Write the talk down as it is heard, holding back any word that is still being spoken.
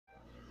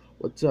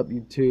What's up,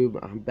 YouTube?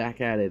 I'm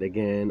back at it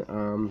again.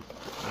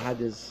 I had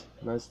this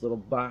nice little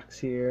box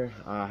here.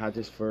 I had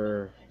this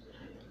for,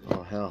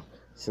 oh hell,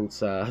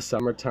 since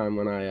summertime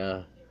when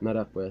I met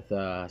up with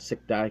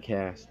Sick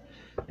Diecast,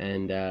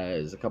 and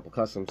there's a couple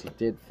customs he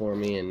did for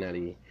me, and that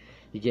he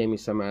gave me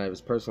some out of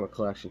his personal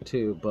collection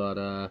too.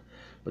 But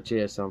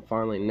yeah, so I'm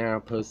finally now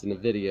posting a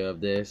video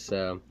of this.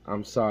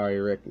 I'm sorry,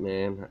 Rick,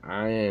 man.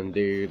 I am,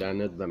 dude. I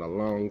know it's been a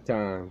long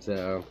time,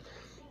 so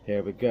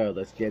here we go.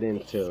 Let's get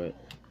into it.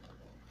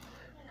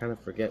 Kind of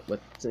forget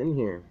what's in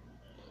here.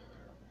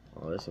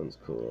 Oh, this one's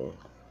cool.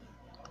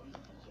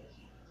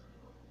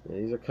 Yeah,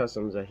 these are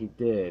customs that he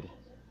did.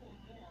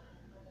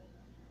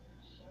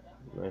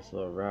 Nice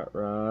little rat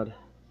rod,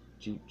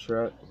 Jeep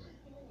truck.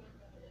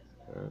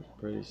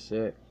 Pretty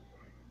sick.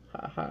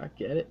 Haha,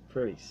 get it?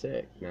 Pretty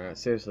sick. Nah,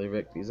 seriously,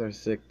 Rick, these are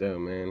sick though,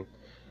 man.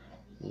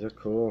 These are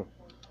cool.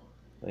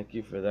 Thank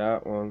you for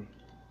that one.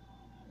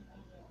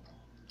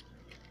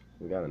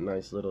 We got a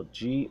nice little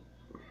Jeep.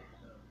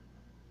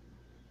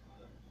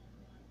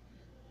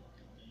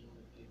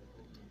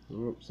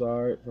 Oops,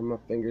 sorry for my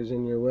fingers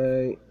in your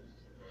way.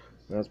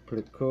 That's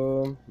pretty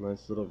cool.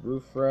 Nice little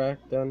roof rack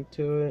done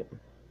to it.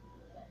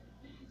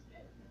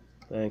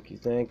 Thank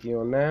you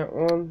on that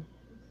one.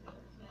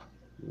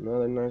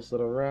 Another nice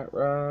little rat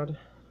rod.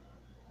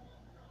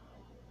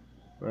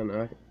 I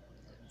know,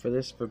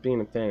 for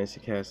being a fantasy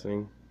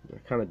casting, I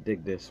kind of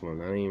dig this one.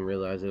 I didn't even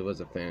realize it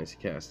was a fantasy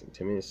casting.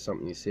 To me, it's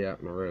something you see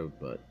out in the road,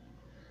 but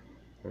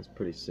that's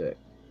pretty sick.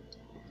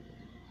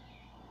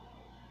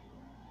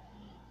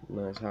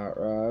 Nice hot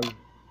rod.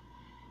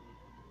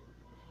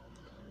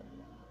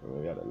 And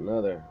we got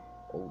another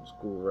old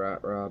school rat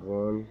rod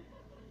one.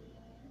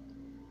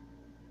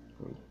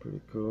 That's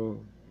pretty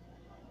cool.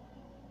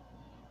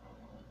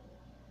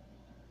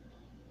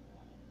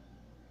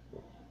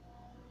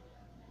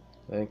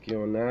 Thank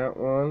you on that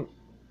one.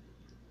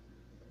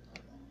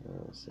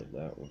 I'll save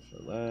that one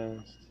for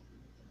last.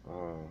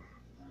 Oh,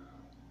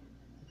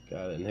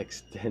 got an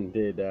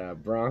extended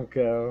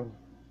Bronco.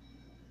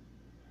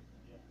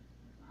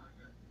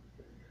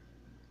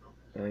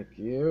 Thank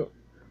you.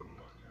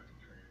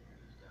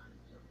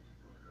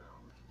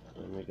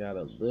 And we got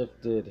a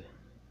lifted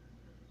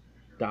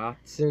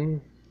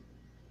Datsun.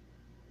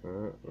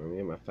 Let me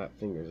get my fat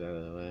fingers out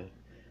of the way.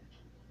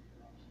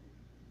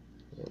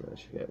 And I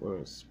should get one of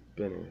those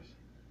spinners.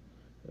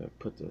 I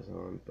put this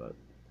on, but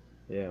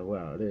yeah,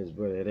 well, it is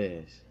what it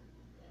is.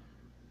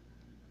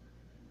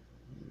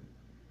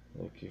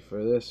 Thank you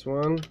for this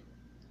one.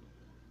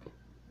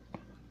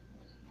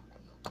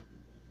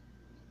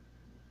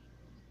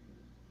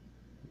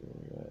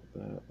 Got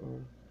that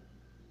one.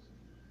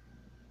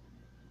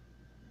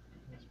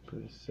 That's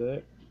pretty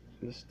sick.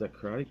 This is the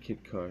Karate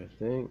Kid car, I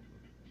think.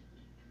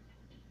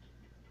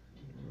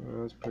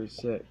 Well, that's pretty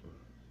sick.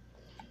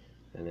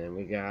 And then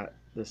we got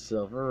the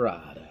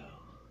Silverado.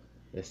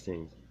 This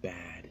thing's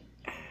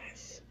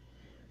badass.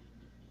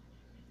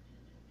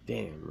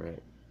 Damn,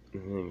 right.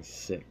 This thing's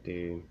sick,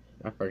 dude.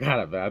 I forgot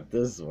about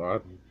this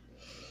one.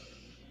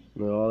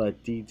 With all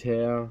that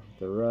detail,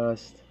 the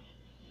rust.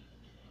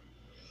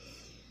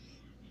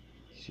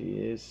 She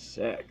is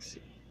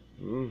sexy.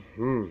 Look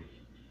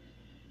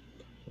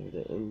at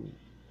the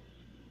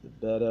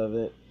bed of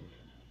it.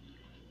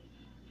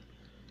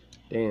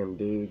 Damn,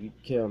 dude, you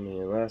kill me.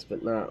 And last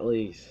but not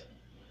least,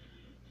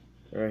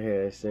 right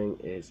here, this thing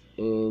is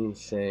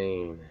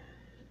insane.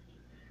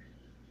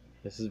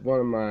 This is one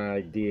of my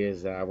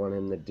ideas that I want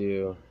him to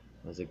do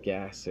as a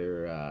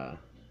gasser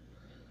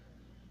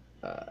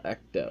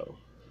ecto.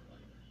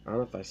 I don't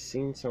know if I've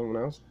seen someone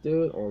else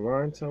do it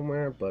online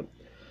somewhere, but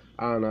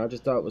I don't know. I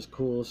just thought it was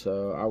cool,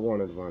 so I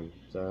wanted one.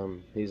 So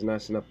he's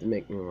nice enough to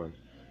make me one.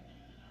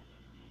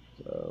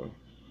 So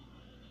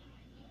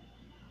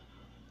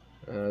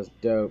that's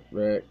dope,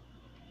 Rick.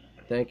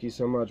 Thank you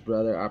so much,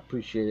 brother. I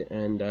appreciate it.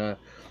 And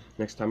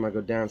next time I go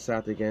down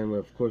south again,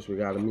 well, of course we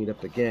got to meet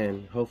up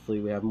again.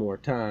 Hopefully we have more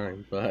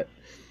time, but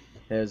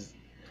it's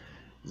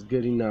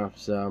good enough.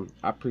 So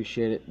I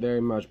appreciate it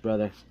very much,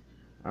 brother.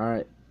 All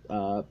right.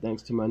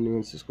 Thanks to my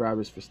new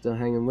subscribers for still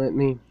hanging with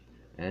me,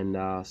 and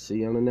I'll see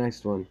you on the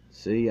next one.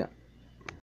 See ya.